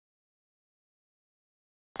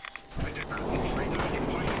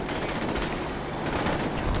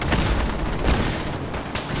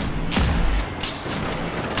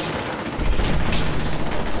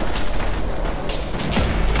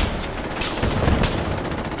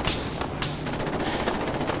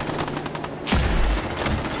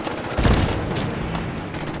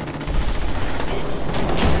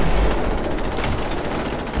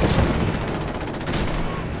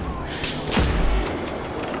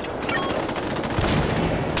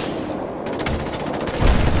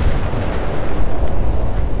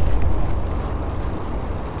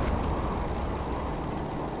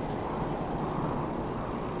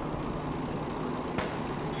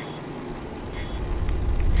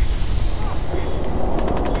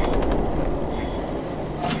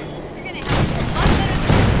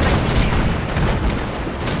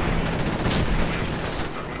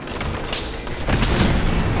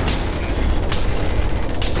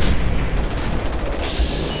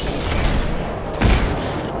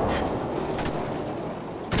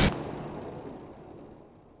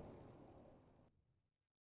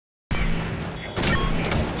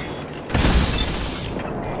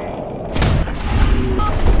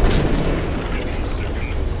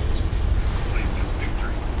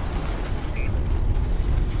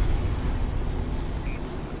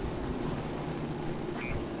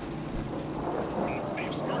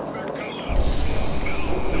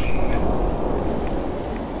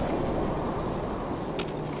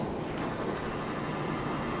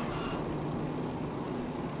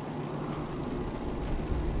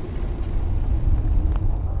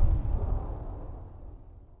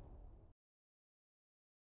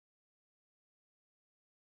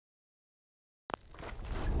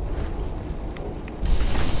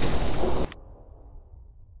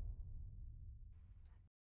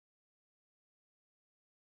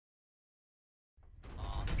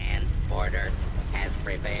Order has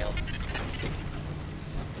prevailed.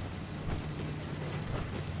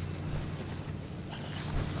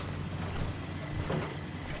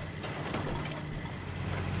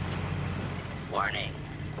 Warning,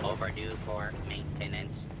 overdue for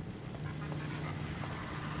maintenance.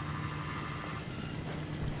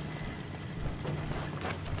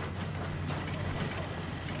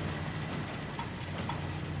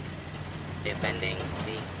 Defending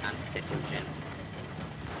the Constitution.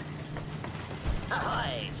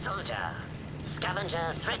 Ahoy, soldier!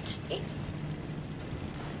 Scavenger threat.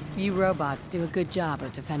 You robots do a good job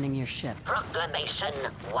of defending your ship. Proclamation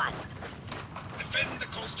 1. Defend the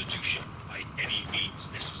Constitution by any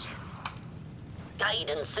means necessary.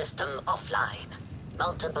 Guidance system offline.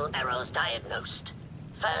 Multiple errors diagnosed.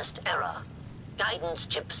 First error. Guidance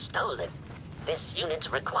chip stolen. This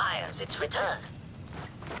unit requires its return.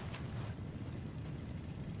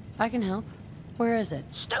 I can help. Where is it?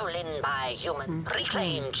 Stolen by human.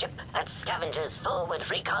 Reclaim chip at Scavenger's forward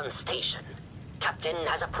recon station. Captain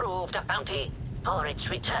has approved a bounty for its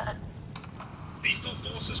return. Lethal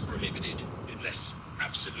force is prohibited unless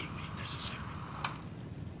absolutely necessary.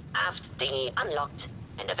 Aft dinghy unlocked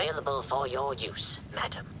and available for your use,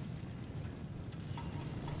 madam.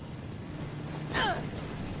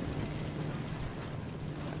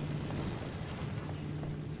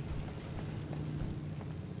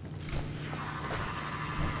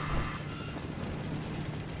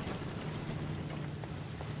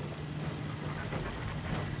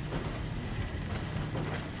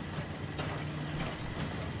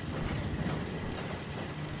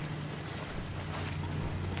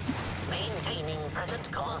 Maintaining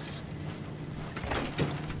present course.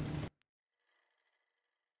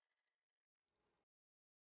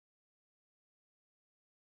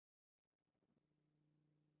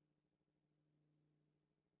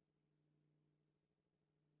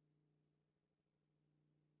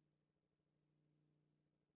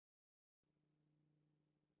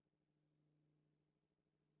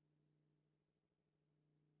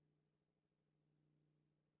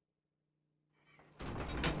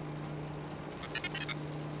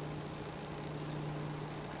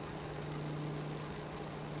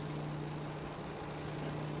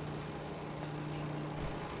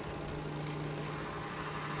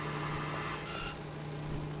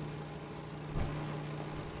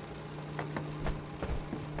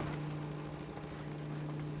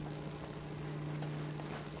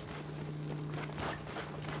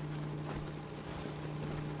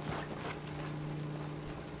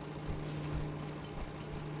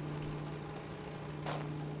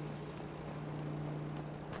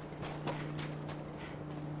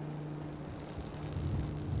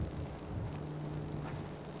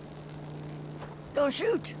 Don't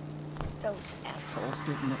shoot! Those assholes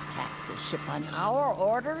didn't attack the ship on our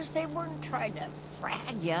orders. They weren't trying to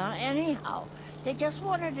frag ya anyhow. They just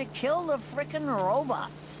wanted to kill the frickin'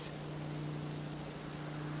 robots.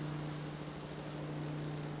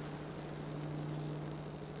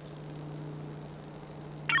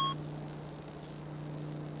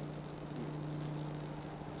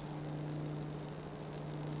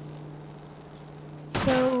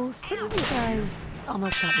 So, some of you guys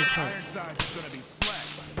almost got me killed. Ironsides is gonna be slack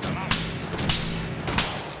by the time I'm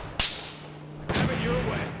have it your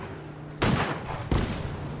way.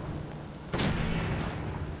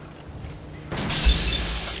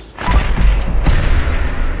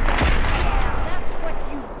 That's what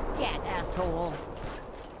you get, asshole.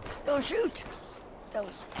 Don't shoot.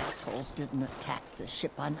 Those assholes didn't attack the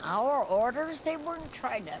ship on our orders. They weren't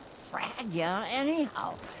trying to frag ya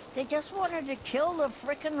anyhow. They just wanted to kill the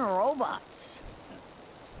frickin' robots.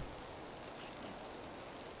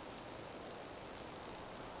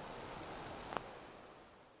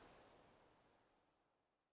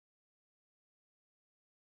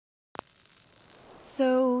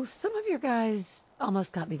 So, some of your guys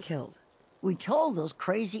almost got me killed. We told those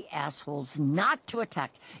crazy assholes not to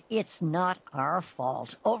attack. It's not our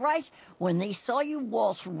fault, all right? When they saw you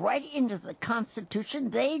waltz right into the Constitution,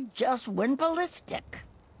 they just went ballistic.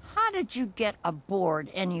 How did you get aboard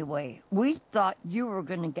anyway? We thought you were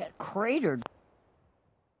gonna get cratered.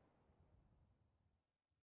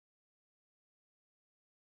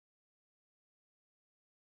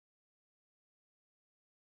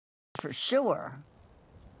 For sure.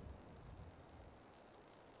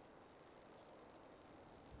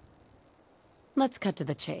 Let's cut to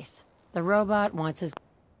the chase. The robot wants his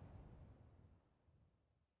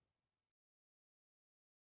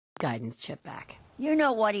guidance chip back. You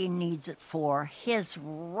know what he needs it for? His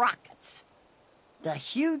rockets. The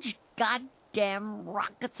huge goddamn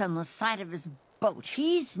rockets on the side of his boat.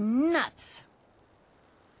 He's nuts.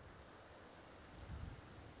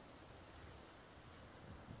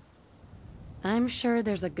 I'm sure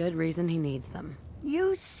there's a good reason he needs them.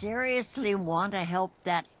 You seriously want to help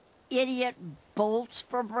that idiot Bolts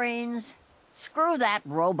for brains? Screw that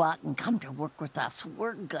robot and come to work with us.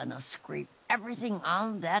 We're gonna scrape everything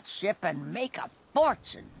on that ship and make a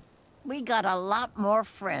fortune. We got a lot more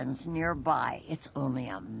friends nearby. It's only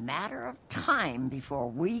a matter of time before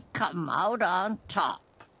we come out on top.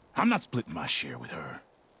 I'm not splitting my share with her.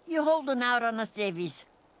 You holding out on us, Davies?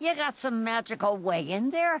 You got some magical way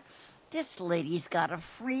in there? This lady's got a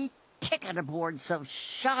free ticket aboard, so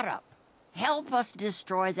shut up. Help us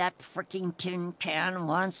destroy that fricking tin can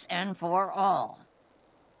once and for all.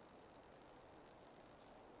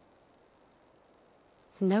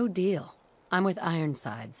 No deal. I'm with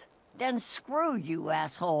Ironsides. Then screw you,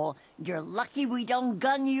 asshole. You're lucky we don't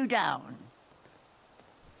gun you down.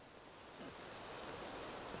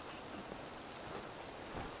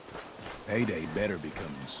 Payday better be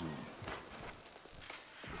coming soon.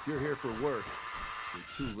 If you're here for work, you're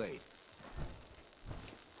too late.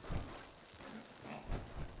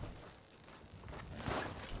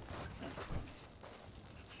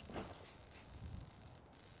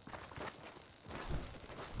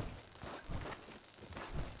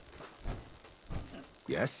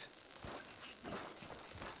 Yes?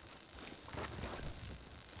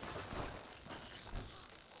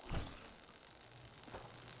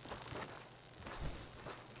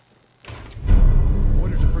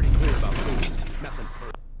 Orders are pretty clear about foods. Nothing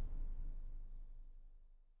for...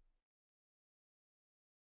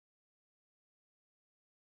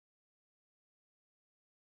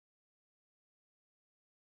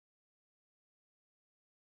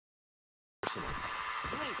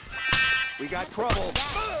 We got trouble.